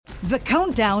The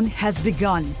countdown has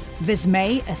begun. This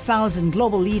May, 1,000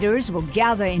 global leaders will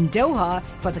gather in Doha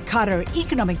for the Qatar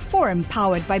Economic Forum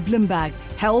powered by Bloomberg,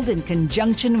 held in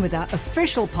conjunction with our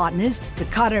official partners, the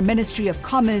Qatar Ministry of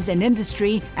Commerce and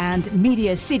Industry and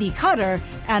Media City Qatar,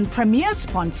 and premier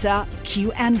sponsor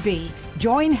QNB.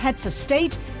 Join heads of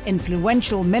state,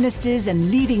 influential ministers,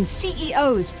 and leading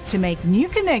CEOs to make new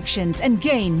connections and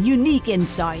gain unique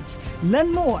insights.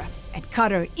 Learn more at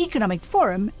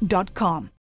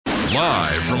QatarEconomicForum.com.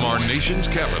 Live from our nation's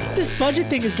capital. This budget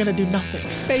thing is going to do nothing.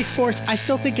 Space Force, I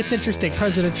still think it's interesting.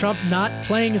 President Trump not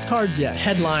playing his cards yet.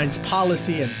 Headlines,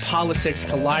 policy, and politics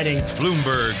colliding.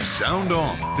 Bloomberg Sound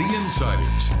On. The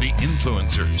insiders, the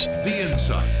influencers, the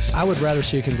insights. I would rather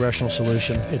see a congressional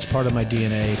solution. It's part of my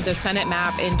DNA. The Senate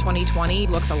map in 2020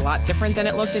 looks a lot different than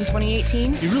it looked in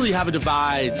 2018. You really have a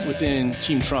divide within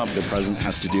Team Trump. The president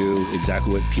has to do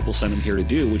exactly what people sent him here to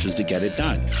do, which is to get it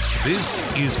done. This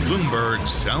is Bloomberg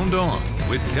Sound On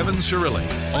with Kevin Cirilli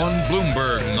on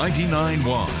Bloomberg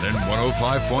 99.1 and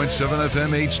 105.7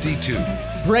 FM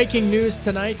HD2. Breaking news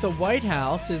tonight, the White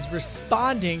House is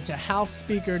responding to House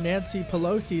Speaker Nancy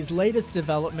Pelosi's latest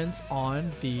developments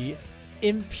on the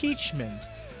impeachment.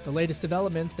 The latest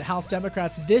developments, the House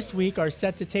Democrats this week are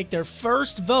set to take their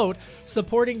first vote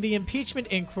supporting the impeachment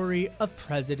inquiry of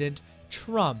President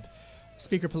Trump.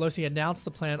 Speaker Pelosi announced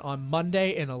the plan on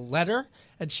Monday in a letter,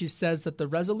 and she says that the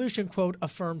resolution, quote,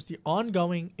 affirms the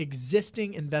ongoing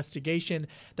existing investigation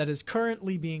that is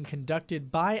currently being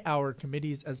conducted by our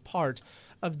committees as part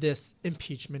of this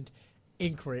impeachment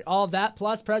inquiry. All that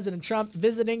plus President Trump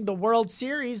visiting the World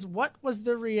Series. What was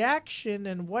the reaction,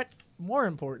 and what, more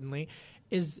importantly,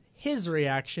 is his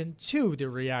reaction to the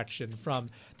reaction from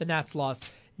the Nats' loss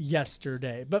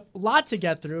yesterday? But a lot to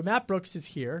get through. Matt Brooks is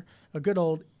here, a good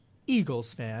old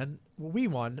Eagles fan. We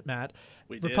won, Matt.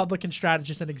 Republican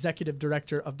strategist and executive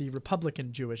director of the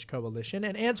Republican Jewish Coalition.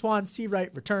 And Antoine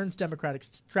Seawright returns, Democratic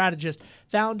strategist,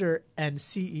 founder and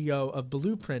CEO of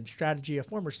Blueprint Strategy, a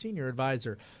former senior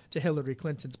advisor to Hillary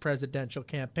Clinton's presidential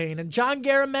campaign. And John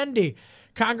Garamendi,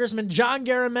 Congressman John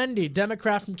Garamendi,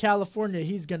 Democrat from California.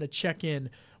 He's going to check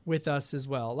in with us as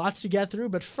well. Lots to get through,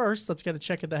 but first, let's get a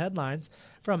check at the headlines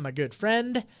from my good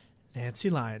friend,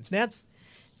 Nancy Lyons. Nance?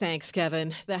 Thanks,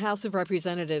 Kevin. The House of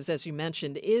Representatives, as you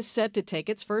mentioned, is set to take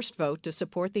its first vote to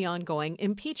support the ongoing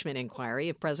impeachment inquiry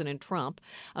of President Trump,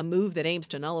 a move that aims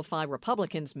to nullify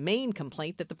Republicans' main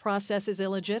complaint that the process is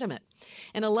illegitimate.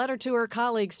 In a letter to her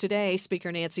colleagues today,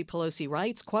 Speaker Nancy Pelosi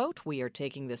writes, quote, "We are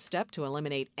taking this step to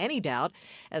eliminate any doubt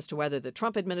as to whether the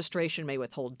Trump administration may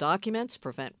withhold documents,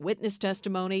 prevent witness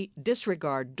testimony,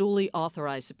 disregard duly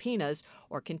authorized subpoenas,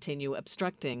 or continue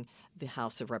obstructing the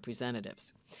House of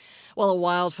Representatives." Well, a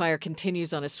wildfire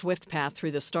continues on a swift path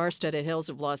through the star-studded hills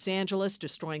of Los Angeles,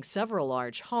 destroying several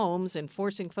large homes and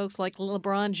forcing folks like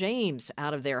LeBron James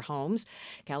out of their homes.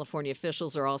 California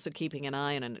officials are also keeping an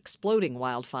eye on an exploding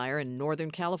wildfire in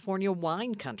Northern California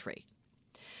wine country.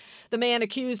 The man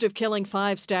accused of killing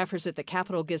 5 staffers at the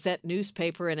Capital Gazette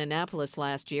newspaper in Annapolis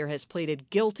last year has pleaded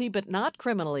guilty but not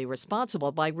criminally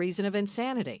responsible by reason of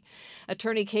insanity.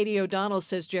 Attorney Katie O'Donnell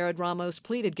says Jared Ramos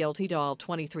pleaded guilty to all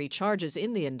 23 charges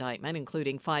in the indictment,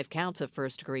 including 5 counts of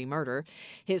first-degree murder.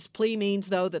 His plea means,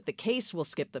 though, that the case will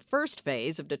skip the first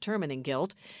phase of determining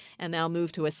guilt and now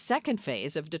move to a second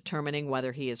phase of determining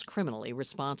whether he is criminally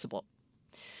responsible.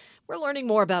 We're learning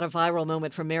more about a viral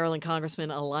moment from Maryland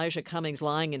Congressman Elijah Cummings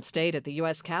lying in state at the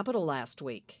U.S. Capitol last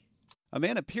week. A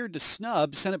man appeared to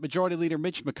snub Senate Majority Leader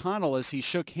Mitch McConnell as he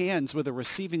shook hands with a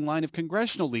receiving line of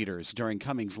congressional leaders during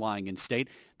Cummings' lying in state.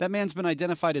 That man's been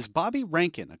identified as Bobby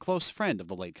Rankin, a close friend of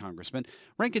the late congressman.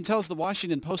 Rankin tells the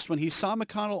Washington Post when he saw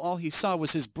McConnell, all he saw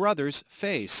was his brother's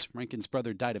face. Rankin's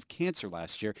brother died of cancer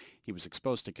last year. He was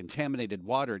exposed to contaminated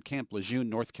water at Camp Lejeune,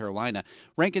 North Carolina.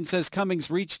 Rankin says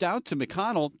Cummings reached out to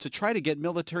McConnell to try to get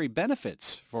military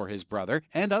benefits for his brother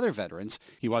and other veterans.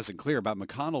 He wasn't clear about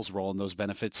McConnell's role in those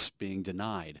benefits being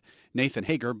denied. Nathan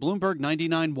Hager, Bloomberg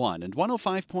 99.1 and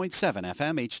 105.7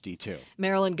 FM HD2.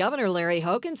 Maryland Governor Larry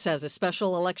Hogan says a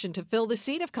special election to fill the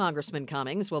seat of Congressman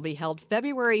Cummings will be held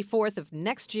February 4th of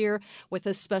next year, with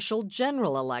a special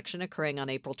general election occurring on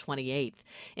April 28th.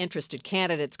 Interested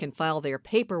candidates can file their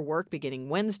paperwork beginning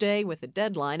Wednesday with a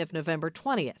deadline of November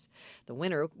 20th. The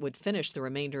winner would finish the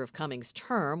remainder of Cummings'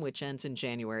 term, which ends in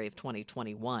January of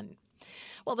 2021.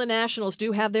 Well, the Nationals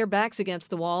do have their backs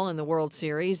against the wall in the World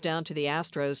Series, down to the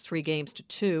Astros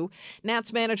 3-2.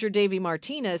 Nats manager Davey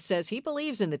Martinez says he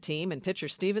believes in the team, and pitcher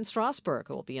Steven Strasburg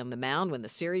will be on the mound when the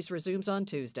series resumes on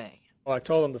Tuesday. Well, I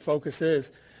told him the focus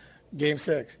is Game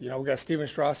 6. We got Steven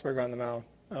Strasburg on the mound.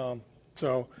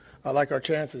 So I like our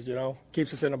chances,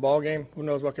 keeps us in a ball game. Who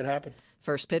knows what could happen.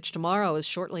 First pitch tomorrow is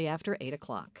shortly after 8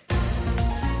 o'clock.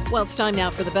 Well, it's time now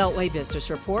for the Beltway Business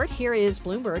Report. Here is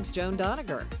Bloomberg's Joan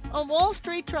Doniger. A Wall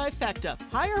Street trifecta.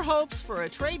 Higher hopes for a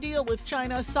trade deal with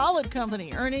China, solid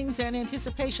company earnings, and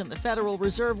anticipation the Federal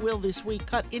Reserve will this week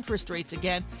cut interest rates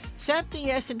again sent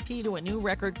the S&P to a new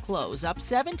record close, up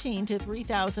 17 to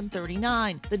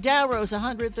 3,039. The Dow rose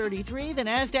 133, the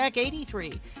Nasdaq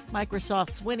 83.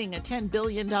 Microsoft's winning a $10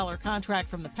 billion contract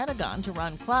from the Pentagon to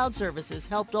run cloud services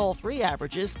helped all three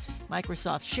averages.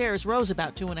 Microsoft shares rose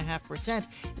about 2.5%.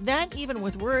 That even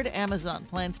with word Amazon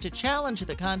plans to challenge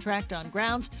the contract on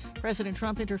grounds President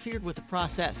Trump interfered with the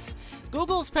process.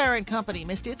 Google's parent company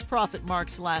missed its profit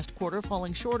marks last quarter,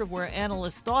 falling short of where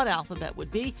analysts thought Alphabet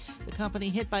would be. The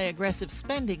company hit by aggressive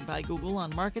spending by Google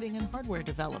on marketing and hardware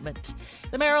development.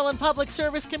 The Maryland Public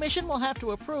Service Commission will have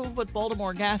to approve, but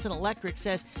Baltimore Gas and Electric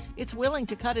says it's willing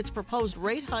to cut its proposed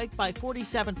rate hike by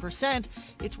 47%.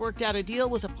 It's worked out a deal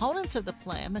with opponents of the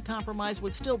plan. The compromise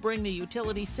would still bring the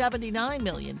utility $79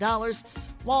 million.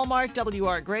 Walmart,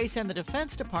 W.R. Grace, and the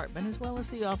Defense Department, as well as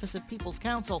the Office of People's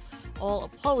Counsel, all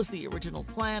oppose the original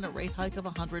plan, a rate hike of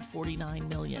 $149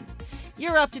 million.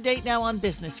 You're up to date now on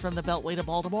business from the Beltway to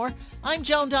Baltimore. I'm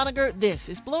Joan Doniger. This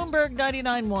is Bloomberg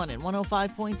 99.1 and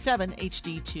 105.7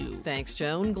 HD2. Thanks,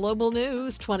 Joan. Global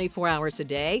news 24 hours a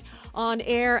day, on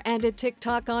air and at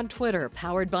TikTok, on Twitter,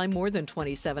 powered by more than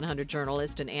 2,700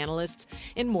 journalists and analysts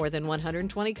in more than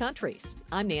 120 countries.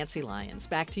 I'm Nancy Lyons.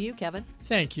 Back to you, Kevin.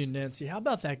 Thank you, Nancy. How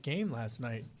about that game last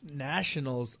night?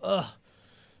 Nationals,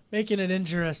 making it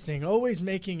interesting, always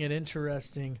making it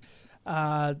interesting.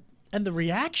 And the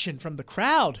reaction from the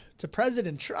crowd to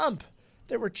President Trump.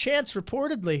 There were chants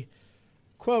reportedly,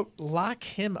 quote, lock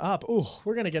him up. Ooh,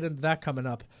 we're going to get into that coming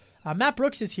up. Matt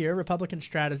Brooks is here, Republican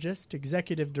strategist,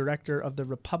 executive director of the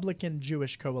Republican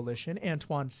Jewish Coalition.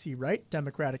 Antoine C. Wright,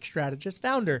 Democratic strategist,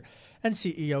 founder and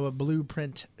CEO of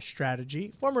Blueprint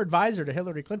Strategy, former advisor to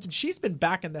Hillary Clinton. She's been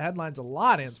back in the headlines a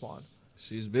lot, Antoine.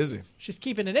 She's busy. She's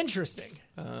keeping it interesting.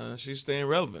 She's staying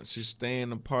relevant. She's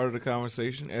staying a part of the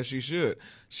conversation, as she should.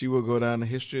 She will go down in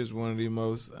history as one of the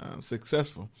most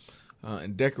successful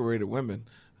and decorated women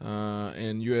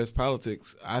in U.S.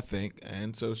 politics, I think.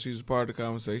 And so she's a part of the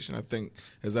conversation. I think,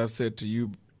 as I've said to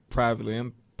you privately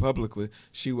and publicly,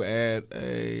 she will add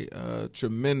a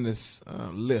tremendous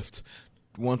lift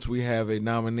once we have a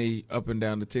nominee up and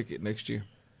down the ticket next year.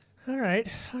 All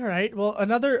right. Well,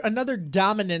 another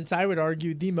dominant, I would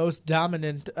argue, the most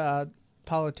dominant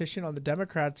politician on the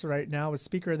Democrats right now is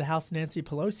Speaker of the House Nancy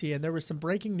Pelosi, and there was some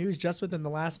breaking news just within the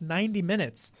last 90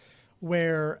 minutes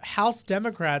where House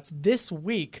Democrats this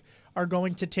week are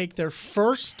going to take their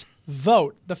first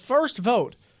vote,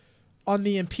 on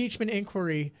the impeachment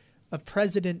inquiry of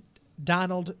President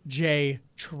Donald J.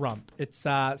 Trump. It's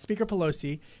Speaker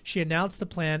Pelosi. She announced the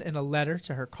plan in a letter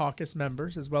to her caucus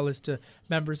members as well as to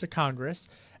members of Congress.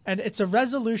 And it's a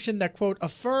resolution that, quote,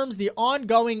 affirms the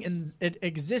ongoing and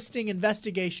existing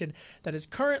investigation that is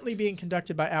currently being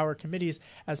conducted by our committees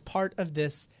as part of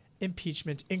this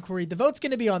impeachment inquiry. The vote's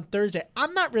going to be on Thursday.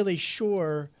 I'm not really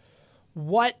sure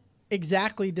what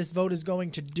exactly this vote is going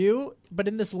to do, but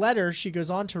in this letter, she goes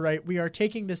on to write, we are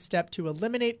taking this step to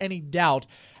eliminate any doubt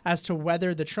as to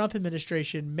whether the Trump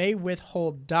administration may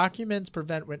withhold documents,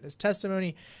 prevent witness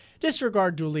testimony,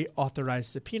 disregard duly authorized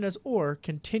subpoenas, or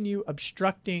continue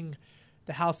obstructing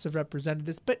the House of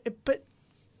Representatives. But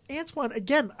Antoine,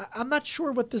 again, I'm not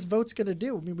sure what this vote's going to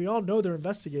do. I mean, we all know they're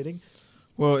investigating.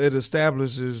 Well, it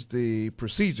establishes the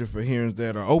procedure for hearings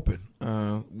that are open,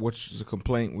 which is a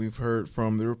complaint we've heard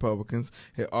from the Republicans.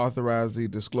 It authorized the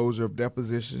disclosure of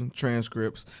deposition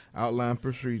transcripts, outline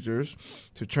procedures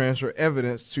to transfer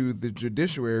evidence to the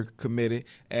Judiciary Committee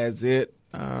as it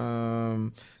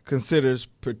considers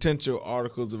potential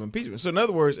articles of impeachment. So in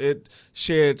other words, it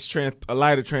sheds a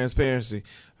light of transparency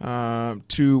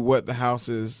to what the House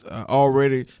has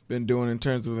already been doing in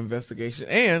terms of investigation.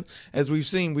 And as we've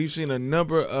seen a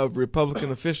number of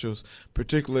Republican officials,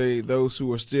 particularly those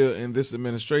who are still in this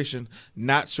administration,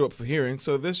 not show up for hearings.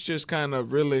 So this just kind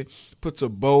of really puts a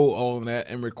bow on that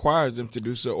and requires them to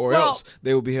do so, or else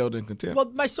they will be held in contempt.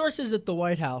 Well, my sources at the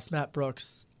White House, Matt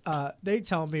Brooks, they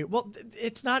tell me, well,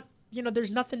 it's not,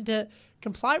 there's nothing to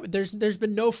comply with. There's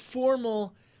been no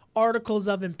formal articles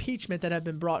of impeachment that have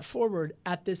been brought forward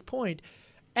at this point,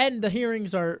 and the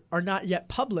hearings are not yet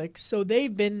public. So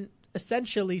they've been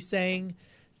essentially saying,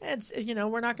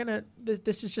 we're not going to.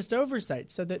 This is just oversight.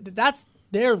 So that's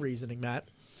their reasoning, Matt.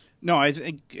 No, I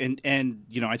think, and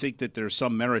I think that there's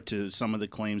some merit to some of the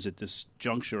claims at this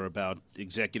juncture about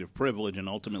executive privilege, and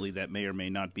ultimately that may or may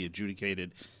not be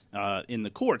adjudicated in the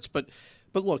courts. But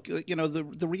But look,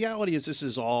 the reality is this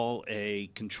is all a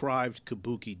contrived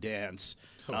kabuki dance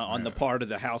on the part of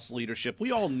the House leadership.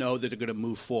 We all know that they're going to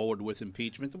move forward with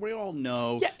impeachment. We all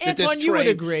know that Antoine, you would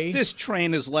agree. This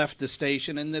train has left the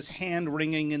station, and this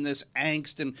hand-wringing and this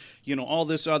angst and all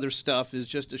this other stuff is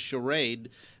just a charade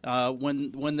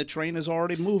when the train is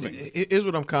already moving. Here's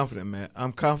what I'm confident, Matt.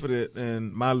 I'm confident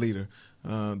in my leader,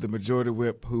 the majority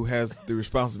whip who has the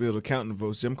responsibility of counting the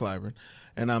votes, Jim Clyburn.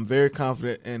 And I'm very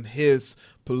confident in his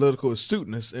political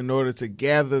astuteness in order to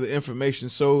gather the information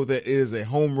so that it is a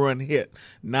home run hit,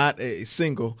 not a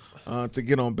single to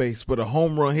get on base, but a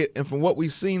home run hit. And from what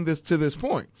we've seen to this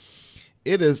point,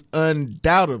 it is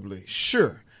undoubtedly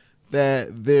sure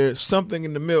that there's something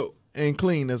in the milk ain't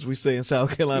clean, as we say in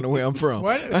South Carolina, where I'm from.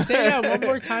 What? Say that one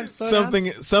more time.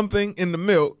 Something in the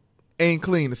milk ain't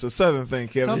clean. It's a Southern thing,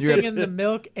 Kevin. Something in the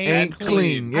milk ain't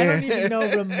clean. Yeah. I don't even know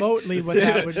remotely what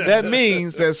that would mean. That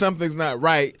means that something's not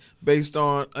right based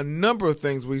on a number of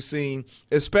things we've seen,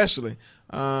 especially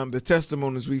the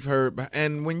testimonies we've heard.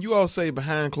 And when you all say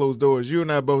behind closed doors, you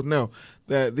and I both know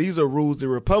that these are rules the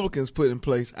Republicans put in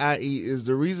place, i.e. is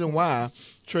the reason why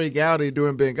Trey Gowdy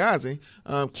during Benghazi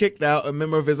kicked out a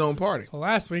member of his own party. Well,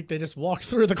 last week they just walked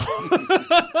through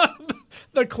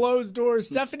the closed doors.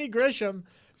 Stephanie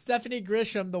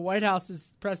Grisham, the White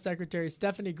House's press secretary,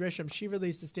 Stephanie Grisham, she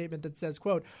released a statement that says,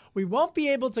 quote, "We won't be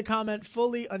able to comment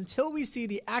fully until we see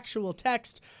the actual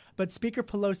text, but Speaker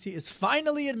Pelosi is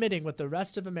finally admitting what the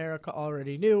rest of America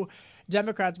already knew.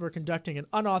 Democrats were conducting an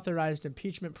unauthorized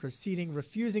impeachment proceeding,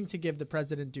 refusing to give the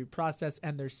president due process,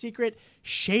 and their secret,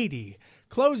 shady,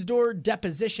 closed-door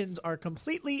depositions are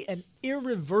completely and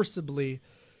irreversibly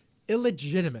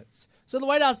illegitimate." So the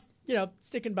White House,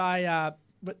 sticking by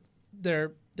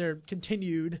their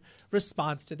continued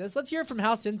response to this. Let's hear from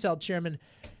House Intel Chairman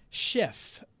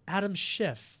Schiff, Adam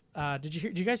Schiff. Did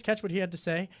you guys catch what he had to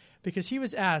say? Because he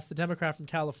was asked, the Democrat from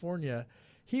California,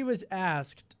 he was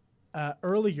asked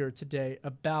earlier today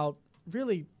about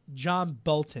really John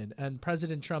Bolton and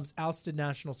President Trump's ousted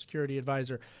national security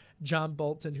advisor, John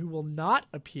Bolton, who will not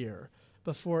appear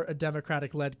before a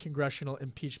Democratic-led congressional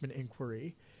impeachment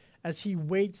inquiry as he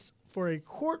waits for a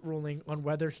court ruling on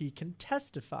whether he can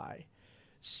testify.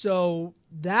 So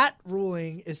that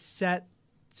ruling is set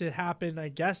to happen, I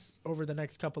guess, over the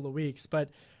next couple of weeks.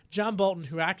 But John Bolton,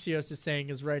 who Axios is saying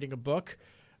is writing a book,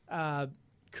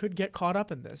 could get caught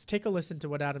up in this. Take a listen to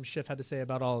what Adam Schiff had to say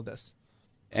about all of this.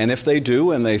 And if they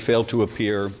do and they fail to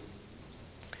appear,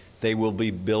 they will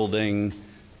be building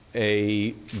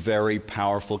a very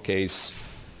powerful case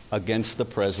against the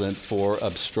president for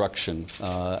obstruction,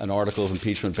 an article of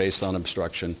impeachment based on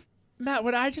obstruction. Matt,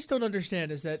 what I just don't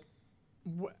understand is that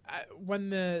when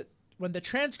the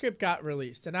transcript got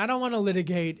released, and I don't want to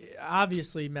litigate,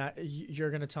 obviously, Matt, you're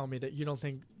going to tell me that you don't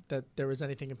think that there was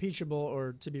anything impeachable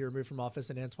or to be removed from office,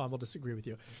 and Antoine will disagree with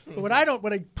you. But what I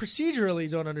procedurally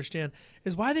don't understand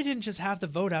is why they didn't just have the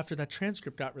vote after that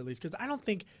transcript got released, because I don't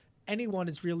think anyone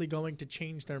is really going to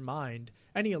change their mind.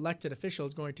 Any elected official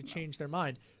is going to change their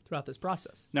mind throughout this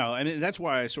process. No, I mean, that's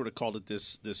why I sort of called it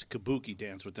this kabuki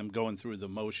dance with them going through the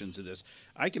motions of this.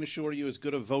 I can assure you, as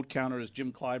good a vote counter as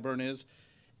Jim Clyburn is,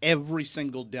 every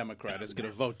single Democrat is going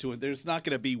to vote to it. There's not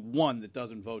going to be one that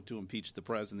doesn't vote to impeach the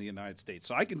president of the United States.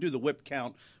 So I can do the whip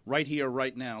count right here,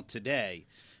 right now, today,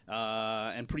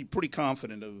 and pretty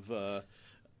confident of the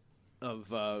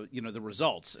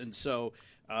results. And so,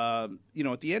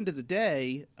 at the end of the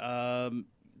day,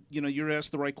 you're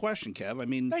asked the right question, Kev. I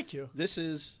mean, thank you. This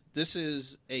is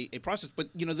a process, but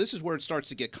this is where it starts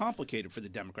to get complicated for the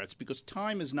Democrats because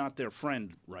time is not their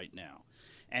friend right now.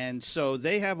 And so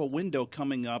they have a window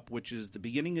coming up, which is the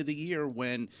beginning of the year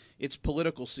when it's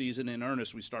political season in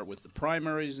earnest. We start with the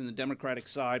primaries in the Democratic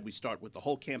side. We start with the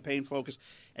whole campaign focus.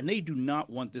 And they do not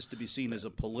want this to be seen as a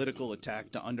political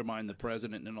attack to undermine the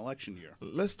president in an election year.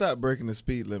 Let's stop breaking the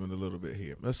speed limit a little bit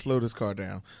here. Let's slow this car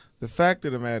down. The fact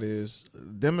of the matter is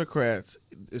Democrats,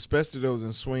 especially those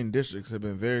in swing districts, have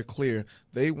been very clear.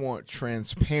 They want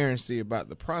transparency about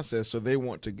the process, so they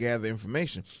want to gather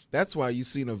information. That's why you've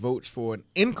seen a vote for an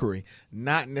inquiry,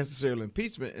 not necessarily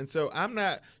impeachment. And so I'm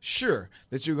not sure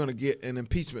that you're going to get an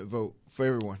impeachment vote for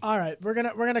everyone. All right, we're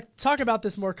gonna talk about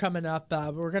this more coming up.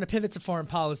 We're gonna pivot to foreign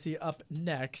policy up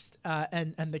next,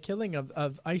 and the killing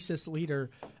of ISIS leader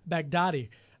Baghdadi.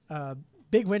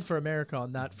 Big win for America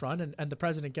on that front, and the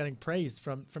president getting praise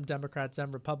from Democrats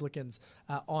and Republicans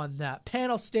on that.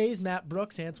 Panel stays, Matt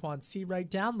Brooks, Antoine Seawright.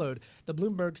 Download the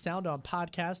Bloomberg Sound On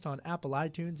podcast on Apple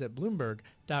iTunes at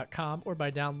Bloomberg.com or by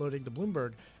downloading the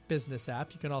Bloomberg Business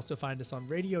app. You can also find us on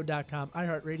radio.com,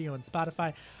 iHeartRadio, and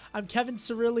Spotify. I'm Kevin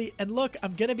Cirilli, and look,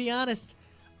 I'm going to be honest,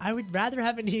 I would rather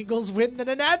have an Eagles win than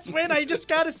a Nats win. I just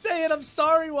got to say it. I'm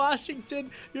sorry,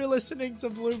 Washington. You're listening to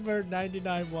Bloomberg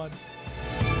 99.1.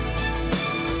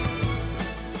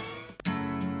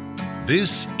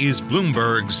 This is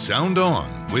Bloomberg Sound On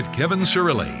with Kevin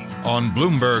Cirilli on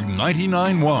Bloomberg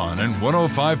 99.1 and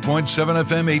 105.7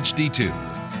 FM HD2.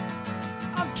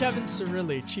 I'm Kevin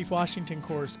Cirilli, Chief Washington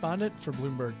Correspondent for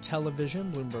Bloomberg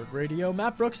Television, Bloomberg Radio.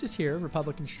 Matt Brooks is here,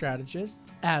 Republican strategist,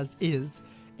 as is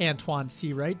Antoine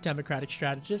Seawright, Democratic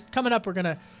strategist. Coming up, we're going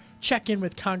to check in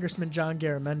with Congressman John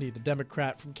Garamendi, the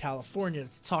Democrat from California,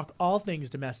 to talk all things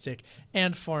domestic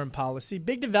and foreign policy.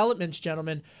 Big developments,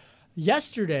 gentlemen.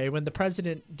 Yesterday, when the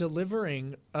president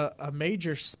delivering a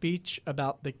major speech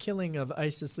about the killing of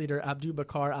ISIS leader Abu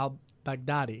Bakr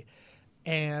al-Baghdadi,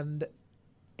 and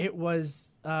it was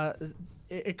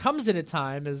it comes at a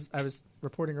time, as I was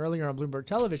reporting earlier on Bloomberg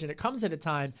Television, it comes at a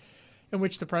time in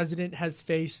which the president has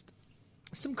faced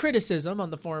some criticism on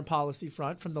the foreign policy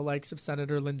front from the likes of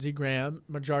Senator Lindsey Graham,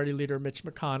 Majority Leader Mitch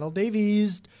McConnell.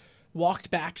 They've walked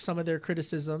back some of their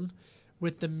criticism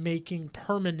with the making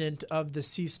permanent of the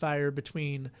ceasefire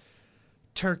between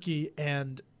Turkey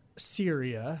and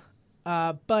Syria.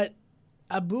 But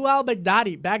Abu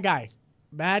al-Baghdadi, bad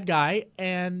guy,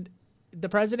 and the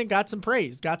president got some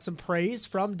praise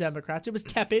from Democrats. It was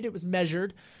tepid, it was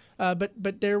measured,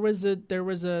 but there was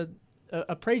a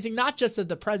praising not just of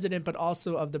the president, but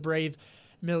also of the brave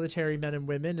military men and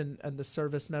women and the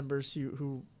service members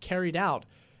who carried out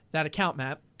that account,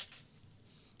 Matt.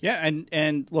 Yeah,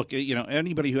 and look,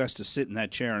 anybody who has to sit in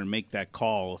that chair and make that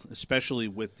call, especially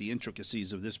with the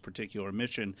intricacies of this particular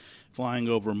mission, flying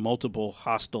over multiple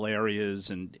hostile areas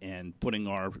and putting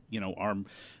our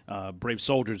brave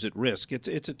soldiers at risk,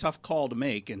 it's a tough call to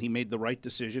make, and he made the right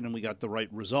decision, and we got the right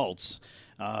results.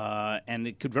 And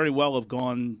it could very well have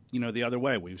gone, the other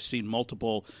way. We've seen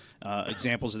multiple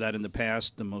examples of that in the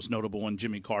past. The most notable one,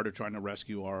 Jimmy Carter trying to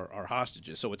rescue our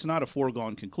hostages. So it's not a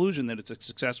foregone conclusion that it's a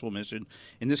successful mission.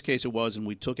 In this case, it was, and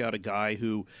we took out a guy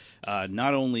who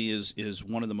not only is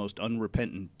one of the most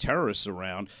unrepentant terrorists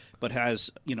around, but has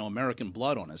American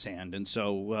blood on his hand. And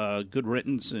so good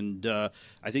riddance. And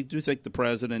I do think the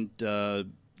president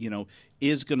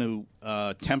is going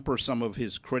to temper some of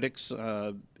his critics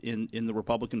in the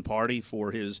Republican Party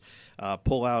for his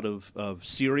pullout of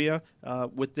Syria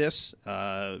with this,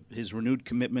 his renewed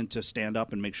commitment to stand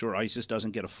up and make sure ISIS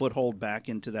doesn't get a foothold back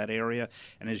into that area,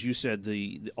 and as you said,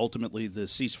 ultimately the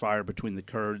ceasefire between the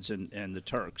Kurds and the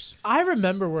Turks. I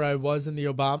remember where I was in the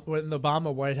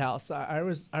Obama White House. I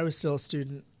was still a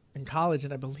student in college,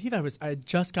 and I believe I had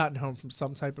just gotten home from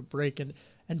some type of break, and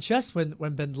just when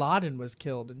bin Laden was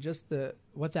killed, and just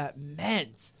what that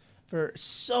meant for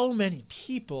so many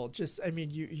people. Just, I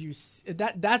mean,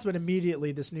 that's what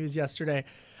immediately this news yesterday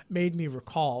made me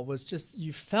recall, was just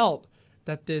you felt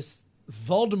that this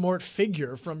Voldemort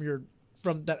figure from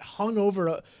that hung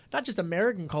over not just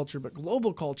American culture but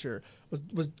global culture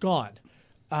was gone,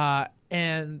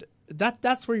 and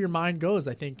that's where your mind goes,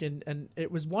 I think, and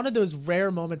it was one of those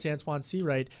rare moments, Antoine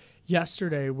Seawright,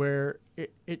 yesterday where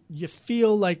you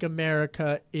feel like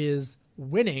America is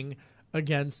winning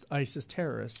against ISIS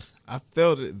terrorists. I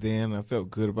felt it then. I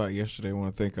felt good about yesterday. I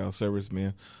want to thank our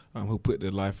servicemen who put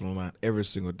their life on the line every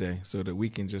single day so that we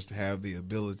can just have the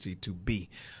ability to be.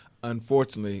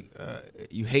 Unfortunately,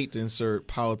 you hate to insert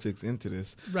politics into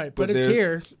this. Right, but it's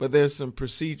here. But there's some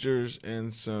procedures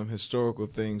and some historical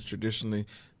things traditionally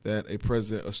that a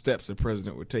president, or steps a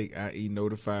president would take, i.e.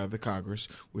 notify the Congress,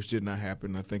 which did not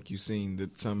happen. I think you've seen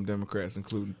that some Democrats,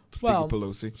 including Speaker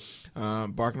Pelosi,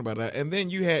 barking about that. And then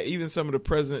you had even some of the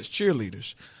president's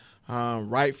cheerleaders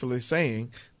rightfully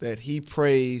saying that he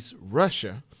praised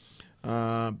Russia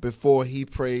before he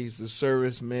praised the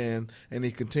servicemen, and he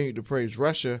continued to praise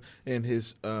Russia in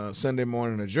his Sunday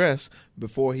morning address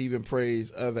before he even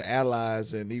praised other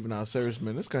allies and even our servicemen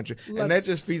in this country. And that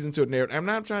just feeds into a narrative. I'm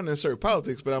not trying to insert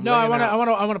politics, but I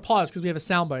want to pause because we have a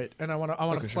soundbite, and I want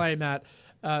to play, sure. Matt.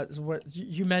 What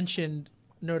you mentioned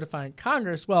notifying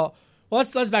Congress. Well,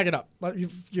 let's back it up. You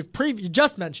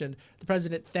just mentioned the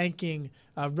president thanking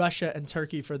Russia and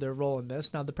Turkey for their role in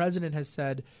this. Now, the president has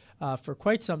said for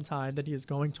quite some time that he is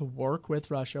going to work with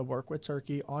Russia, work with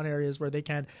Turkey on areas where they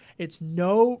can. It's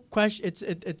no question.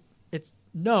 It's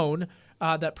known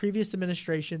that previous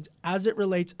administrations, as it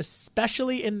relates,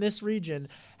 especially in this region,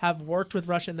 have worked with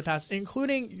Russia in the past,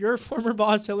 including your former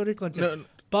boss Hillary Clinton. No.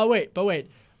 But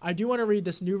wait. I do want to read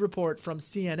this new report from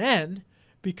CNN,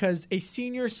 because a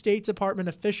senior State Department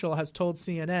official has told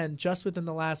CNN just within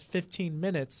the last 15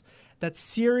 minutes that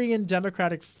Syrian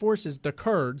Democratic Forces, the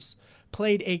Kurds,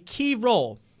 played a key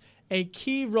role,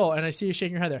 and I see you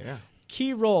shaking your head there,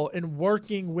 key role in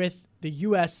working with the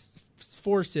U.S.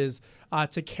 forces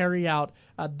to carry out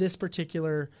this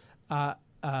particular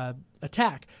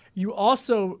attack. You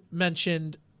also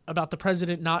mentioned about the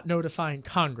president not notifying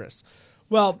Congress.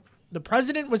 Well, the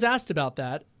president was asked about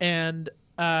that, and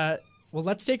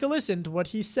let's take a listen to what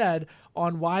he said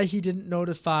on why he didn't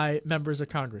notify members of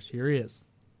Congress. Here he is.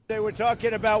 They were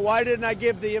talking about why didn't I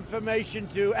give the information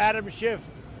to Adam Schiff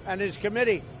and his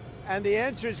committee? And the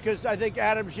answer is because I think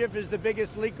Adam Schiff is the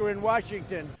biggest leaker in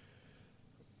Washington.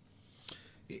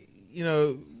 You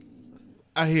know,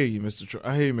 I hear you, Mr. Trump.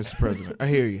 I hear you, Mr. President. I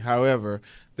hear you. However,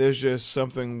 there's just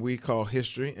something we call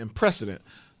history and precedent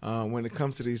when it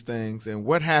comes to these things. And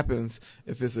what happens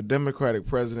if it's a Democratic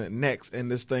president next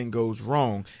and this thing goes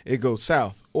wrong, it goes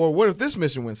south? Or what if this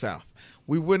mission went south?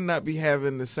 We would not be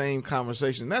having the same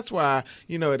conversation. That's why, at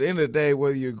the end of the day,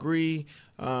 whether you agree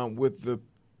with the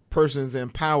persons in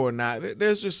power or not,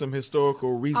 there's just some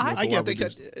historical reasoning for why we do.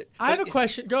 I have a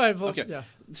question. Go ahead, Volk. Okay. Yeah.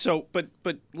 So, but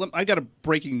I got a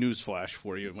breaking news flash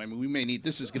for you. I mean, we may need.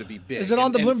 This is going to be big. Is it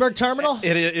on the Bloomberg terminal?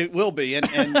 It will be. And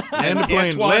land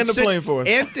the plane for us.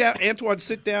 Antoine,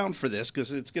 sit down for this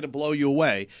because it's going to blow you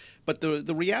away. But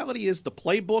the reality is the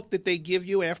playbook that they give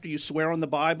you after you swear on the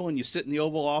Bible and you sit in the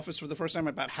Oval Office for the first time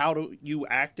about how do you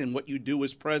act and what you do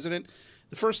as president.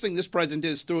 The first thing this president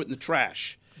did is threw it in the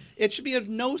trash. It should be of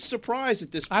no surprise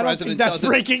that this president I don't think that's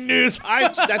breaking news.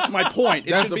 That's my point.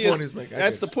 That's the point he's making.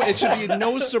 That's the point. It should be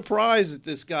no surprise that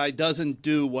this guy doesn't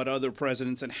do what other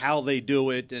presidents and how they do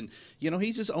it. And,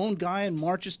 he's his own guy and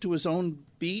marches to his own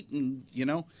beat. And,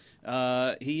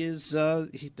 he is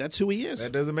that's who he is.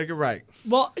 That doesn't make it right.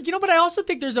 Well, but I also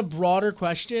think there's a broader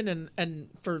question, and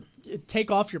for take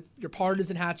off your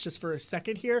partisan hats just for a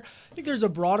second here. I think there's a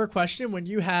broader question when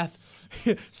you have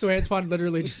so Antoine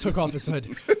literally just took off his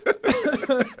hood.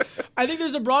 I think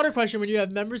there's a broader question when you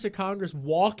have members of Congress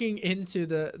walking into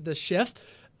the SCIF,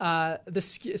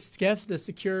 the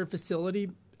secure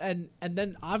facility, and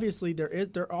then obviously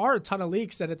there are a ton of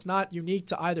leaks, and it's not unique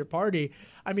to either party.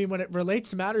 I mean, when it relates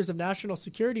to matters of national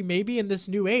security, maybe in this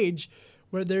new age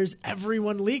where there's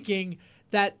everyone leaking,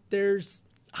 that there's,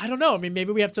 I don't know. I mean,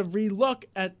 maybe we have to relook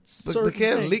at certain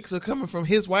things. Leaks are coming from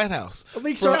his White House.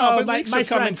 Leaks are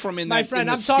coming from in my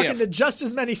friend. I'm talking to just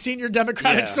as many senior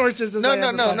Democratic sources as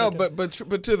No.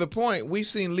 But to the point, we've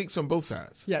seen leaks on both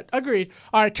sides. Yeah, agreed.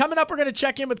 All right, coming up, we're going to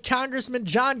check in with Congressman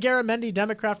John Garamendi,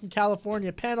 Democrat from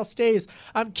California. Panel stays.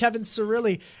 I'm Kevin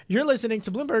Cirilli. You're listening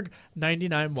to Bloomberg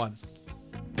 99.1.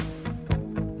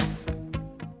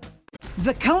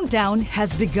 The countdown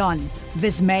has begun.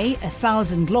 This May,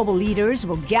 1,000 global leaders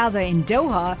will gather in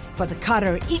Doha for the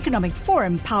Qatar Economic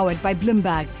Forum powered by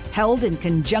Bloomberg, held in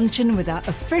conjunction with our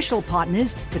official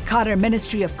partners, the Qatar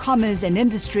Ministry of Commerce and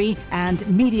Industry and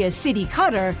Media City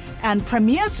Qatar, and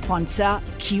premier sponsor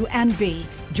QNB.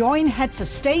 Join heads of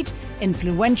state,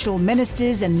 influential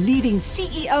ministers, and leading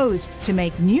CEOs to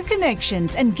make new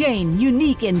connections and gain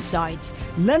unique insights.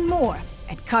 Learn more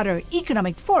at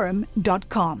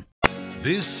QatarEconomicForum.com.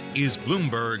 This is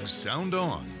Bloomberg Sound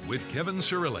On with Kevin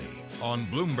Cirilli on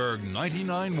Bloomberg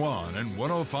 99.1 and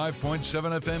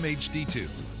 105.7 FM HD2.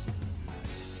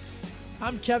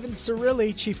 I'm Kevin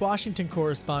Cirilli, Chief Washington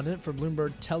Correspondent for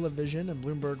Bloomberg Television and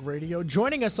Bloomberg Radio.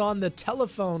 Joining us on the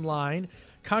telephone line,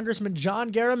 Congressman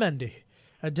John Garamendi,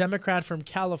 a Democrat from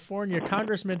California.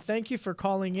 Congressman, thank you for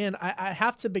calling in. I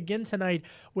have to begin tonight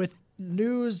with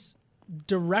news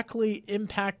directly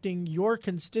impacting your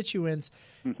constituents.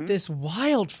 This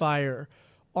wildfire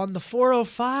on the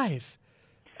 405,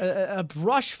 a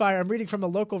brush fire. I'm reading from a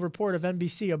local report of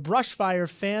NBC. A brush fire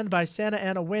fanned by Santa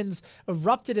Ana winds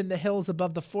erupted in the hills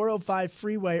above the 405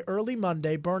 freeway early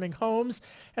Monday, burning homes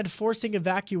and forcing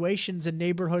evacuations in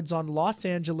neighborhoods on Los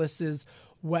Angeles's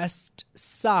west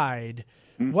side.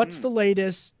 What's the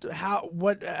latest?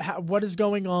 What is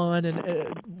going on?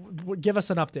 And give us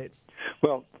an update.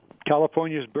 Well,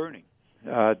 California is burning.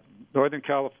 Northern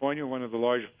California, one of the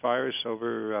largest fires,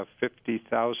 over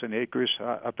 50,000 acres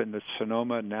up in the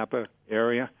Sonoma, Napa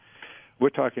area. We're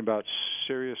talking about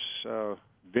serious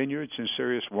vineyards and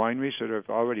serious wineries that have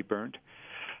already burned.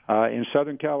 In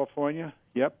Southern California,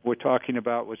 we're talking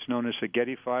about what's known as the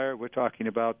Getty Fire. We're talking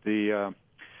about the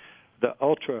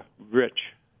ultra-rich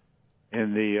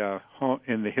in the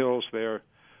hills there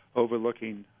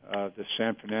overlooking the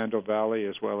San Fernando Valley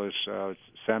as well as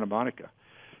Santa Monica.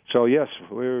 So yes,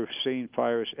 we're seeing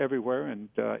fires everywhere, and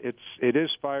it is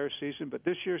fire season. But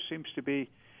this year seems to be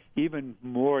even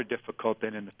more difficult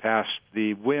than in the past.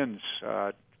 The winds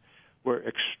were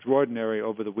extraordinary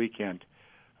over the weekend.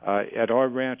 At our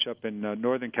ranch up in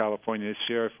Northern California, the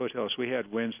Sierra foothills, we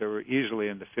had winds that were easily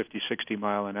in the 50, 60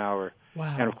 mile an hour.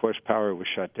 Wow. And of course, power was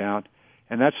shut down.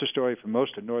 And that's the story for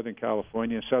most of Northern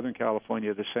California. Southern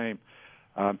California, the same.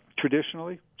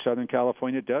 Traditionally, Southern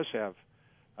California does have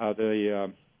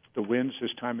the winds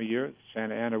this time of year,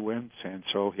 Santa Ana winds, and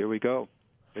so here we go.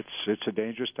 It's a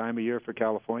dangerous time of year for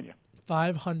California.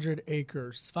 500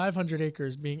 acres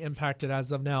being impacted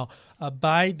as of now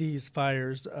by these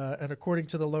fires. And according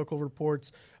to the local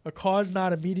reports, a cause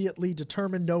not immediately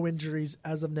determined, no injuries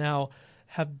as of now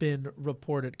have been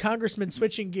reported. Congressman,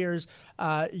 switching gears,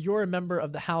 you're a member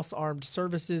of the House Armed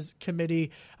Services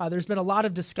Committee. There's been a lot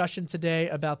of discussion today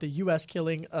about the U.S.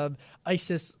 killing of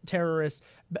ISIS terrorist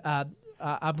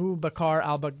Abu Bakr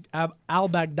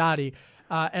al-Baghdadi.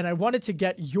 And I wanted to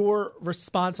get your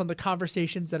response on the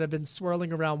conversations that have been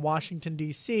swirling around Washington,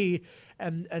 D.C.,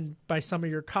 and by some of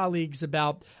your colleagues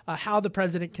about how the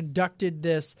president conducted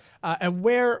this and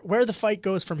where the fight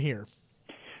goes from here.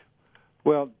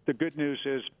 Well, the good news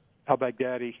is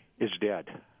al-Baghdadi is dead.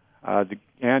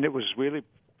 And it was really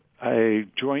a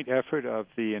joint effort of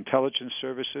the intelligence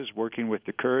services working with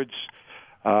the Kurds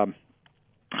in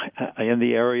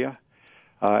the area,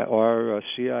 our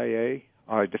CIA,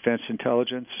 our defense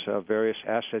intelligence, various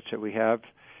assets that we have,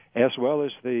 as well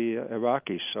as the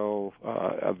Iraqis. So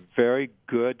a very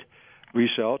good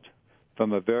result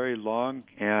from a very long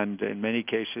and, in many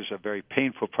cases, a very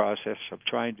painful process of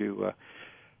trying to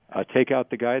take out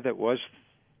the guy that was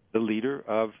the leader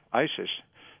of ISIS.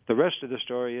 The rest of the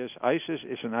story is ISIS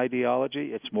is an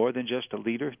ideology. It's more than just a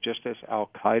leader, just as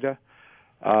Al-Qaeda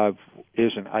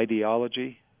is an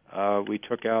ideology. We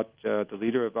took out the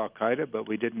leader of Al-Qaeda, but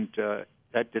we didn't.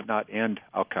 That did not end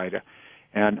Al-Qaeda.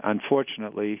 And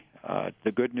unfortunately,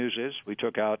 the good news is we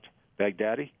took out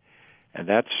Baghdadi, and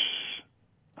that's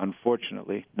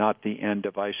unfortunately not the end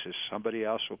of ISIS. Somebody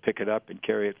else will pick it up and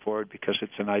carry it forward because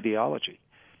it's an ideology.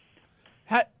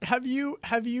 Have you,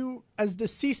 as the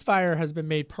ceasefire has been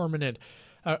made permanent,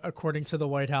 according to the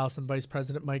White House and Vice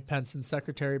President Mike Pence and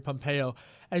Secretary Pompeo,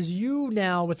 as you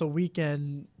now, with a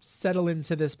weekend, settle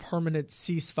into this permanent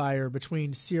ceasefire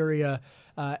between Syria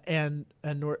and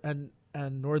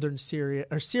northern Syria,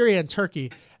 or Syria and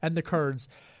Turkey and the Kurds,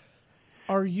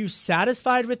 are you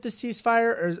satisfied with the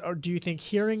ceasefire, or do you think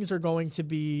hearings are going to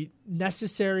be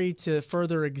necessary to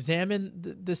further examine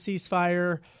the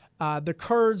ceasefire? The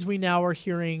Kurds, we now are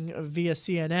hearing via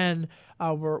CNN,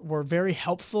 were very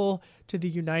helpful to the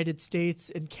United States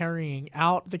in carrying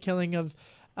out the killing of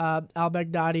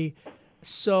al-Baghdadi.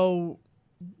 So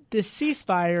this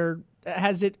ceasefire,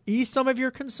 has it eased some of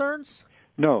your concerns?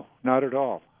 No, not at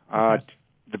all. Okay.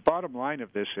 The bottom line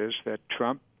of this is that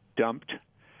Trump dumped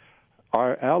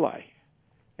our ally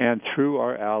and threw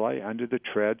our ally under the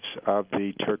treads of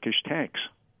the Turkish tanks.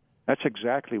 That's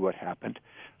exactly what happened.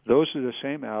 Those are the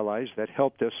same allies that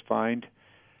helped us find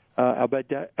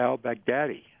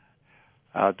al-Baghdadi,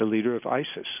 the leader of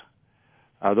ISIS.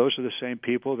 Those are the same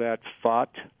people that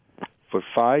fought for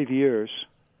 5 years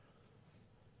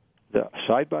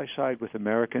side by side with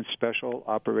American Special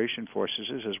Operation Forces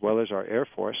as well as our Air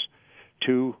Force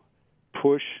to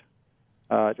push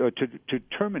or to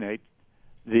terminate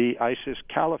the ISIS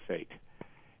caliphate.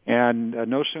 And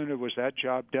no sooner was that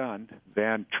job done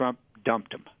than Trump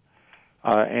dumped them.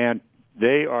 And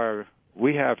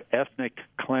we have ethnic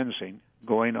cleansing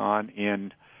going on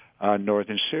in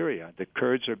northern Syria. The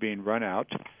Kurds are being run out.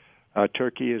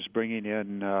 Turkey is bringing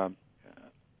in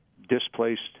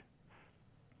displaced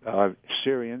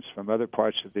Syrians from other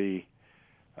parts of the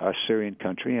Syrian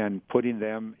country and putting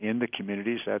them in the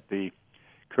communities that the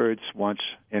Kurds once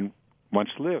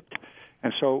lived.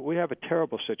 And so we have a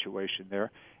terrible situation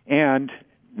there. And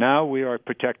now we are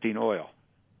protecting oil.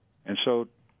 And so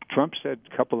Trump said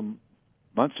a couple of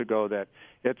months ago that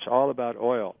it's all about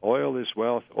oil. Oil is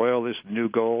wealth. Oil is the new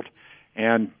gold.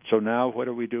 And so now what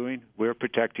are we doing? We're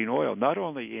protecting oil, not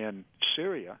only in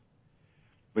Syria.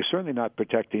 We're certainly not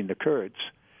protecting the Kurds.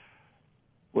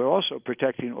 We're also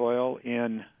protecting oil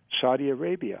in Saudi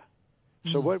Arabia.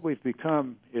 So what we've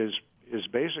become is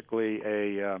basically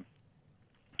a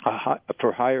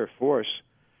for hire force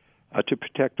to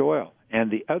protect oil. And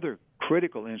the other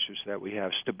critical interests that we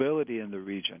have, stability in the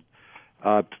region,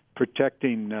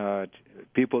 protecting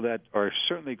people that are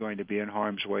certainly going to be in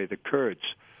harm's way, the Kurds,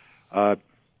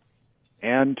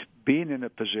 and being in a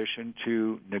position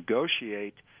to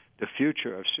negotiate the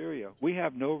future of Syria. We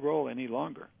have no role any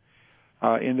longer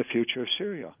in the future of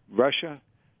Syria. Russia,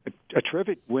 a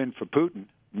terrific win for Putin,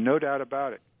 no doubt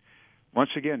about it. Once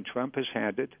again, Trump has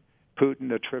handed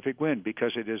Putin a terrific win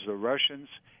because it is the Russians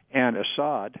and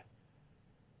Assad,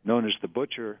 known as the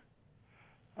Butcher,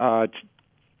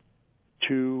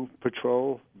 to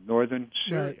patrol northern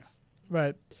Syria.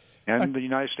 Right. And the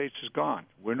United States is gone.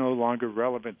 We're no longer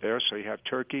relevant there, so you have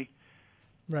Turkey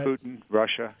Right. Putin,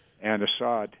 Russia, and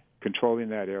Assad controlling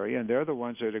that area, and they're the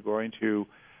ones that are going to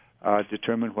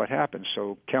determine what happens.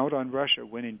 So count on Russia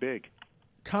winning big.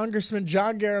 Congressman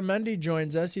John Garamendi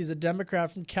joins us. He's a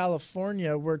Democrat from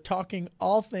California. We're talking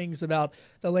all things about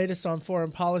the latest on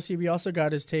foreign policy. We also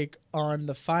got his take on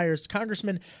the fires.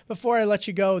 Congressman, before I let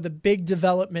you go, the big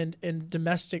development in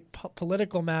domestic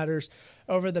political matters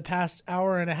over the past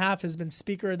hour and a half has been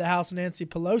Speaker of the House Nancy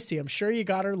Pelosi. I'm sure you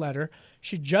got her letter.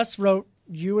 She just wrote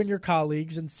you and your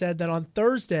colleagues and said that on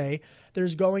Thursday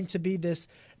there's going to be this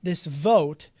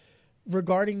vote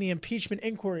regarding the impeachment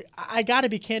inquiry. I got to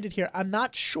be candid here. I'm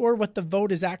not sure what the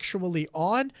vote is actually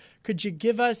on. Could you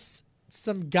give us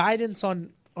some guidance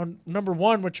on number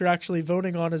one, what you're actually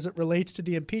voting on as it relates to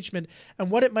the impeachment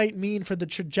and what it might mean for the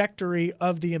trajectory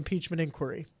of the impeachment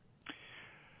inquiry?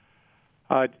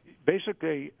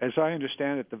 Basically, as I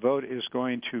understand it, the vote is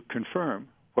going to confirm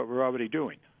what we're already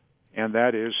doing, and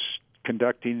that is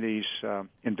conducting these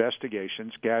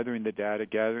investigations, gathering the data,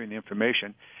 gathering the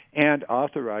information, and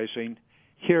authorizing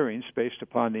hearings based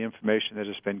upon the information that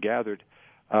has been gathered.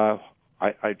 I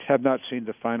have not seen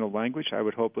the final language. I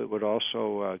would hope it would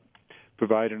also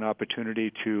provide an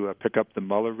opportunity to pick up the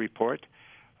Mueller report.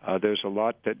 There's a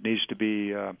lot that needs to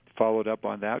be followed up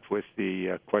on that with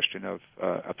the question of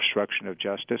obstruction of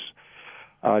justice.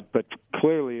 But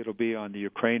clearly it'll be on the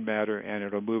Ukraine matter, and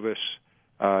it'll move us.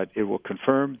 It will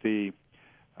confirm the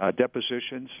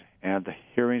depositions and the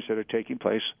hearings that are taking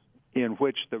place in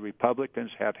which the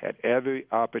Republicans have had every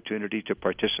opportunity to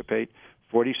participate.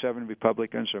 47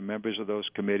 Republicans are members of those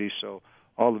committees, so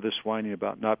all of this whining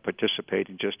about not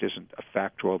participating just isn't a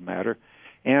factual matter.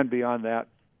 And beyond that,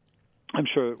 I'm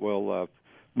sure it will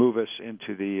move us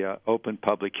into the open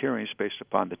public hearings based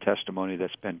upon the testimony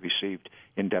that's been received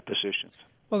in depositions.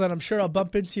 Well, then I'm sure I'll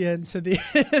bump into you into the,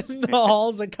 in the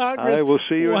halls of Congress. I will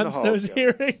see you once in the halls,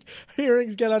 those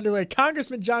hearings get underway.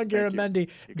 Congressman John Garamendi,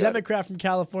 Democrat from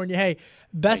California. Hey,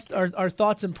 best our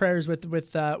thoughts and prayers with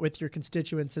your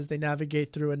constituents as they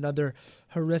navigate through another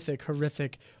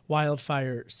horrific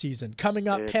wildfire season. Coming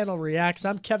up, Panel Reacts.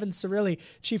 I'm Kevin Cirilli,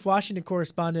 Chief Washington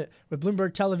Correspondent with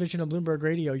Bloomberg Television and Bloomberg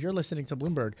Radio. You're listening to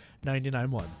Bloomberg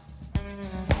 99.1.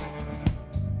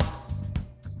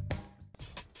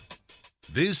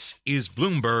 This is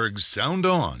Bloomberg's Sound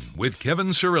On with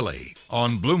Kevin Cirilli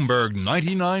on Bloomberg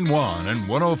 99.1 and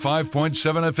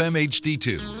 105.7 FM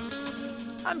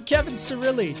HD2. I'm Kevin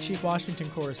Cirilli, Chief Washington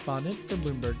Correspondent for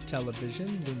Bloomberg Television,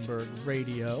 Bloomberg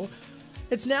Radio.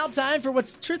 It's now time for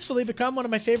what's truthfully become one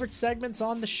of my favorite segments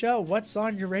on the show, What's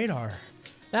on Your Radar?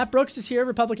 Matt Brooks is here,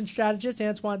 Republican strategist,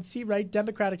 Antoine Seawright,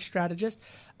 Democratic strategist.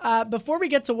 Before we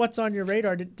get to What's on Your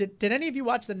Radar, did any of you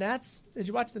watch the Nats? Did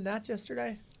you watch the Nats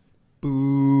yesterday?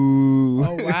 Boo.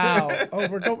 Oh, wow. Oh,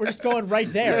 we're just going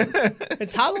right there.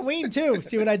 It's Halloween, too.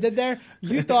 See what I did there?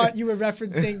 You thought you were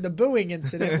referencing the booing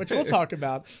incident, which we'll talk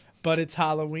about, but it's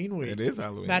Halloween week. It is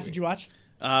Halloween Matt, week. did you watch?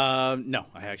 No,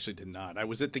 I actually did not. I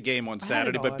was at the game on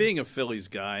Saturday, but being a Phillies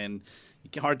guy, and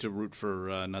it's hard to root for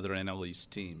another NL East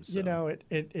team. So. You know,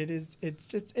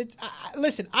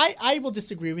 listen, I will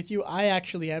disagree with you. I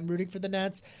actually am rooting for the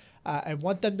Nats. I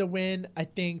want them to win. I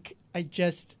think I'm,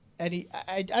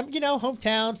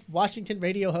 hometown, Washington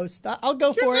radio host. I'll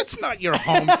go for it. That's not your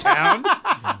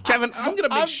hometown. Kevin, I'm going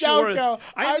to make sure.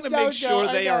 I'm going to make sure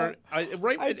they are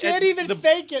right. I can't even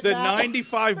fake it. The now.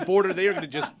 95 border, they are going to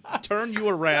just turn you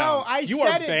around. No, you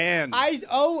are banned.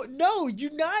 No, do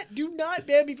not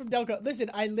ban me from Delco. Listen,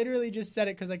 I literally just said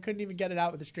it because I couldn't even get it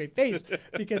out with a straight face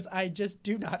because I just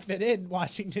do not fit in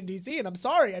Washington D.C. and I'm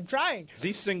sorry, I'm trying.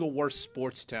 The single worst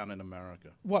sports town in America.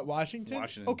 What, Washington?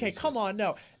 Okay, DC. come on,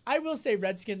 no. I will say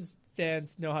Redskins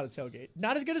fans know how to tailgate.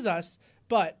 Not as good as us,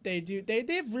 but they do. They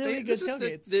have really good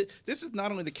tailgates. This is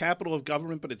not only the capital of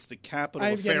government, but it's the capital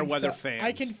of fair weather fans.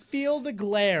 I can feel the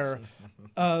glare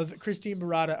of Christine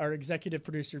Barada, our executive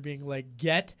producer, being like,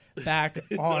 get back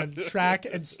on track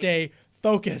and stay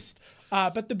focused.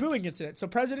 But the booing incident. So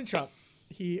President Trump,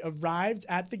 he arrived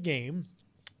at the game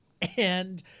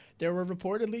and there were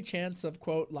reportedly chants of,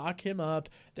 quote, lock him up.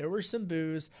 There were some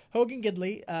boos. Hogan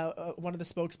Gidley, one of the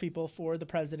spokespeople for the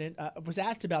president, was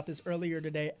asked about this earlier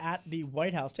today at the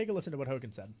White House. Take a listen to what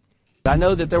Hogan said. I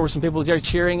know that there were some people there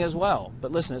cheering as well.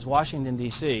 But listen, it's Washington,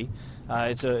 D.C.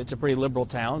 It's a pretty liberal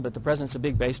town, but the president's a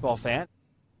big baseball fan.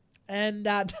 And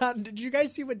did you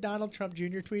guys see what Donald Trump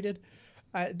Jr. tweeted?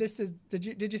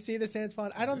 Did you see this,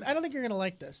 Antoine? I don't think you're going to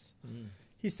like this.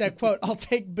 He said, quote, I'll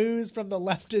take boos from the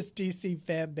leftist D.C.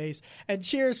 fan base and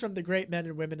cheers from the great men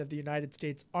and women of the United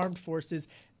States Armed Forces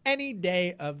any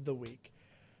day of the week.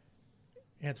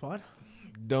 Antoine?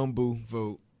 Don't boo,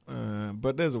 vote.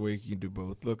 But there's a way you can do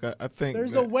both. Look, I think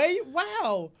there's a way.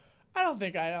 Wow. I don't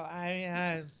think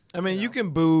I mean, you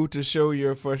can boo to show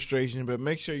your frustration, but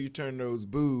make sure you turn those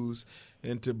boos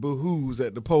into boo-hoos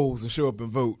at the polls and show up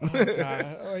and vote. Go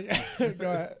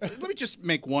ahead. Let me just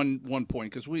make one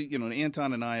point, because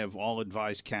Anton and I have all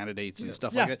advised candidates and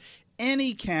stuff like that.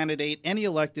 Any candidate, any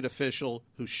elected official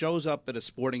who shows up at a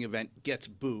sporting event gets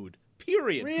booed.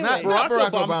 Period. Really? Not Barack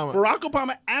Obama. Barack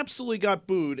Obama absolutely got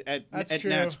booed at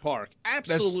Nats Park.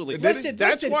 Absolutely.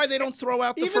 That's why they don't throw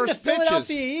out the even first the pitches.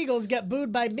 Philadelphia Eagles get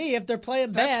booed by me if they're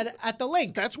playing bad at the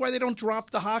link. That's why they don't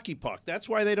drop the hockey puck. That's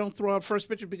why they don't throw out first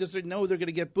pitches, because they know they're going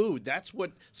to get booed. That's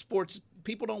what sports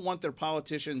people don't want their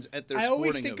politicians at their sporting events. I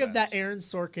always think of that Aaron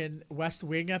Sorkin West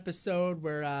Wing episode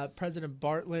where President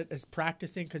Bartlett is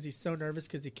practicing because he's so nervous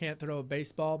because he can't throw a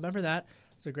baseball. Remember that?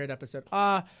 It's a great episode.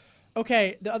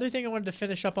 Okay, the other thing I wanted to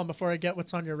finish up on before I get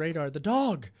what's on your radar, the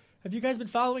dog. Have you guys been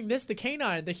following this? The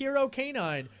canine, the hero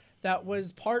canine that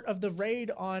was part of the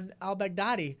raid on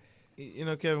al-Baghdadi.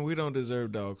 Kevin, we don't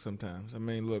deserve dogs sometimes. I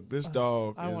mean, look, this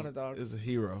dog is a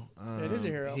hero. It is a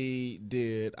hero. He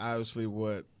did, obviously,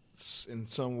 what in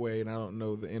some way, and I don't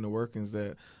know the inner workings,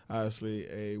 that obviously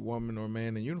a woman or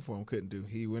man in uniform couldn't do.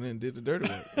 He went in and did the dirty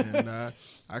work, and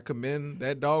I commend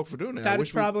that dog for doing that.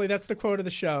 That's the quote of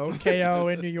the show. KO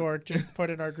in New York just put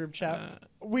in our group chat.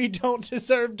 We don't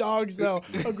deserve dogs, though.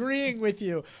 Agreeing with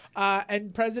you.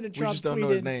 And President Trump we just don't know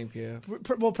his name,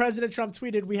 Kev. Well, President Trump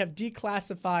tweeted, "We have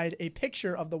declassified a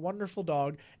picture of the wonderful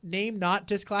dog, name not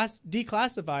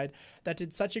declassified, that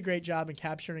did such a great job in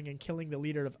capturing and killing the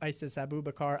leader of ISIS, Abu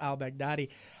Bakr al-Baghdadi."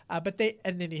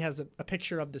 And then he has a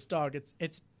picture of this dog.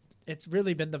 It's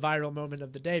really been the viral moment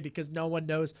of the day because no one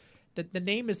knows that the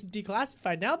name isn't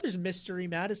declassified. Now there's mystery,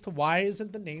 Matt, as to why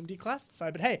isn't the name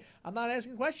declassified. But hey, I'm not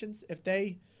asking questions.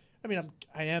 I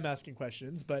am asking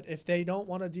questions, but if they don't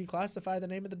want to declassify the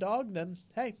name of the dog, then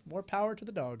hey, more power to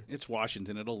the dog. It's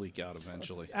Washington; it'll leak out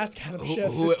eventually. Ask Adam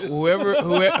Schiff. Whoever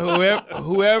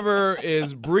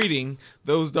is breeding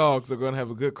those dogs are going to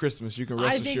have a good Christmas. You can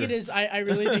rest assured. I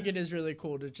really think it is really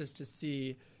cool to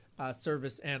see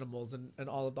service animals and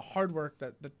all of the hard work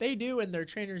that they do and their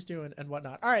trainers do and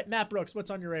whatnot. All right, Matt Brooks,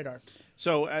 what's on your radar?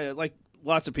 So, like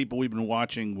lots of people, we've been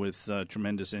watching with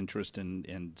tremendous interest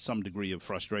and some degree of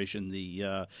frustration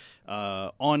the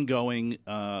ongoing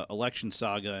election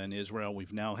saga in Israel.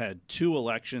 We've now had 2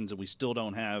 elections, and we still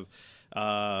don't have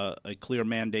a clear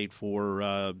mandate for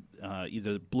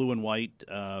either blue and white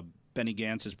Benny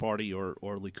Gantz's party or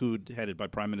Likud, headed by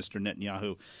Prime Minister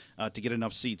Netanyahu, to get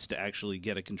enough seats to actually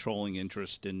get a controlling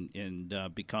interest and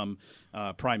become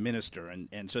prime minister.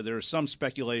 And so there is some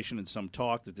speculation and some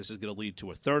talk that this is going to lead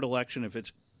to a third election if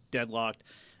it's deadlocked.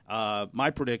 My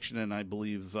prediction, and I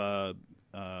believe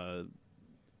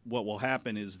what will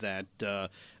happen, is that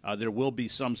there will be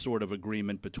some sort of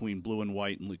agreement between blue and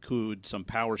white and Likud, some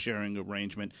power-sharing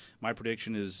arrangement. My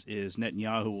prediction is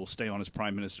Netanyahu will stay on as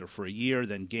prime minister for a year,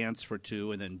 then Gantz for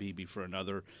 2, and then Bibi for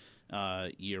another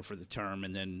year for the term,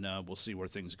 and then we'll see where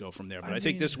things go from there. But I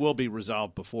think this will be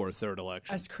resolved before a third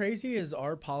election. As crazy as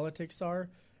our politics are,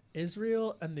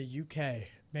 Israel and the UK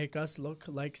make us look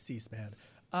like C-SPAN.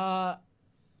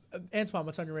 Antoine,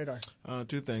 what's on your radar?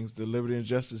 2 things. The Liberty and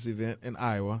Justice event in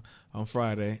Iowa on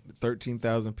Friday.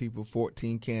 13,000 people,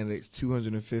 14 candidates,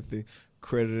 250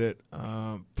 credited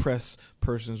press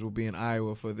persons will be in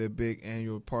Iowa for their big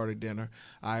annual party dinner.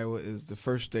 Iowa is the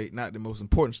first state, not the most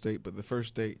important state, but the first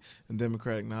state in the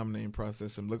Democratic nominating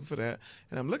process. I'm looking for that.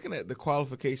 And I'm looking at the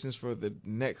qualifications for the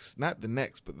next, not the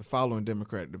next, but the following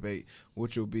Democratic debate,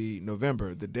 which will be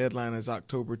November. The deadline is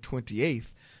October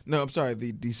 28th. No, I'm sorry,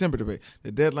 the December debate.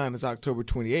 The deadline is October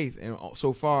 28th, and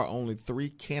so far only 3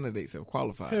 candidates have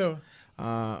qualified. Who?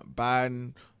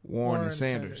 Biden, Warren, and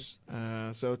Sanders.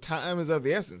 So time is of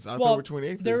the essence. October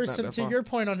 28th. There is some, to your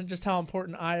point on just how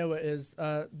important Iowa is.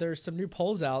 There's some new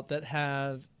polls out that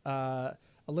have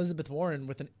Elizabeth Warren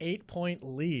with an 8-point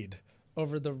lead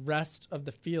over the rest of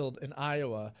the field in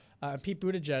Iowa. Pete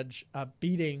Buttigieg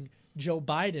beating Joe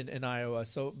Biden in Iowa.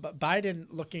 So Biden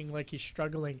looking like he's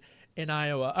struggling in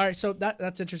Iowa. All right, so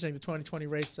that's interesting, the 2020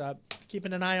 race.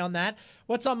 Keeping an eye on that.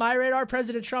 What's on my radar?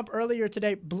 President Trump earlier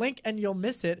today, blink and you'll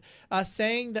miss it,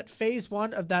 saying that phase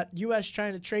 1 of that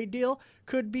U.S.-China trade deal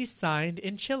could be signed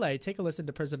in Chile. Take a listen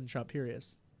to President Trump. Here he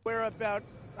is. We're about,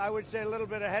 I would say, a little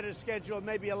bit ahead of schedule,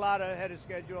 maybe a lot ahead of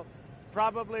schedule.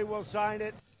 Probably we'll sign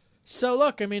it. So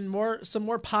look, I mean, some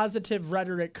more positive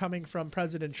rhetoric coming from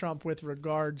President Trump with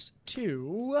regards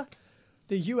to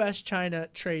the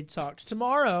U.S.-China trade talks.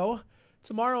 Tomorrow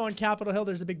on Capitol Hill,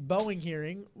 there's a big Boeing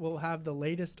hearing. We'll have the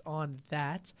latest on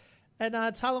that. And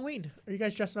it's Halloween. Are you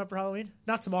guys dressing up for Halloween?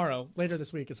 Not tomorrow. Later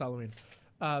this week is Halloween.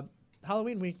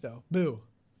 Halloween week, though. Boo.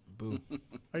 Boo.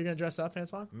 Are you going to dress up,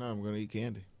 Antoine? No, I'm going to eat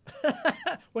candy.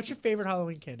 What's your favorite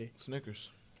Halloween candy?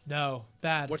 Snickers. No,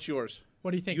 bad. What's yours?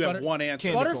 What do you think? You have one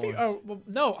answer.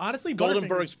 No, honestly,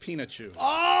 Goldenberg's peanut chews.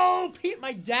 Oh,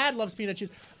 my dad loves peanut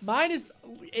chews. Mine is,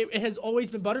 it has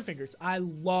always been Butterfingers. I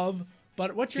love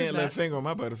butter. What's your Can't Matt? lay a finger on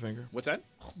my Butterfinger. What's that?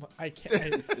 I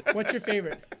can't. What's your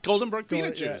favorite? Goldenberg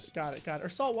peanut chews. Got it. Or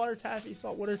saltwater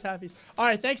taffies. All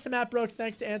right, thanks to Matt Brooks.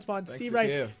 Thanks to Antoine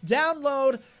Seawright.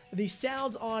 Download the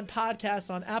Sounds On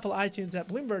podcast on Apple iTunes at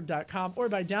Bloomberg.com or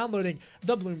by downloading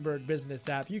the Bloomberg Business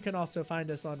app. You can also find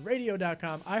us on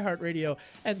radio.com, iHeartRadio,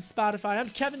 and Spotify. I'm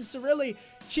Kevin Cirilli,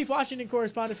 Chief Washington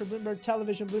Correspondent for Bloomberg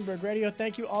Television, Bloomberg Radio.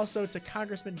 Thank you also to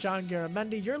Congressman John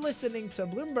Garamendi. You're listening to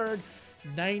Bloomberg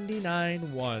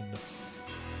 99.1.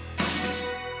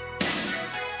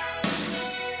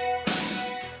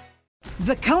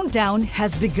 The countdown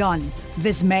has begun.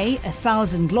 This May,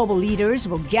 1,000 global leaders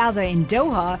will gather in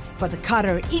Doha for the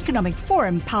Qatar Economic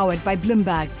Forum powered by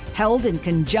Bloomberg, held in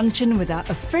conjunction with our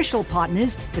official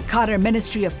partners, the Qatar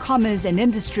Ministry of Commerce and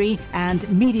Industry and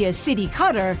Media City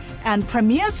Qatar, and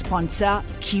premier sponsor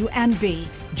QNB.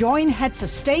 Join heads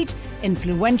of state,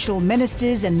 influential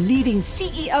ministers, and leading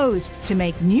CEOs to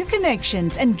make new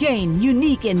connections and gain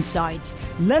unique insights.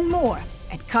 Learn more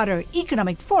at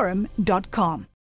QatarEconomicForum.com.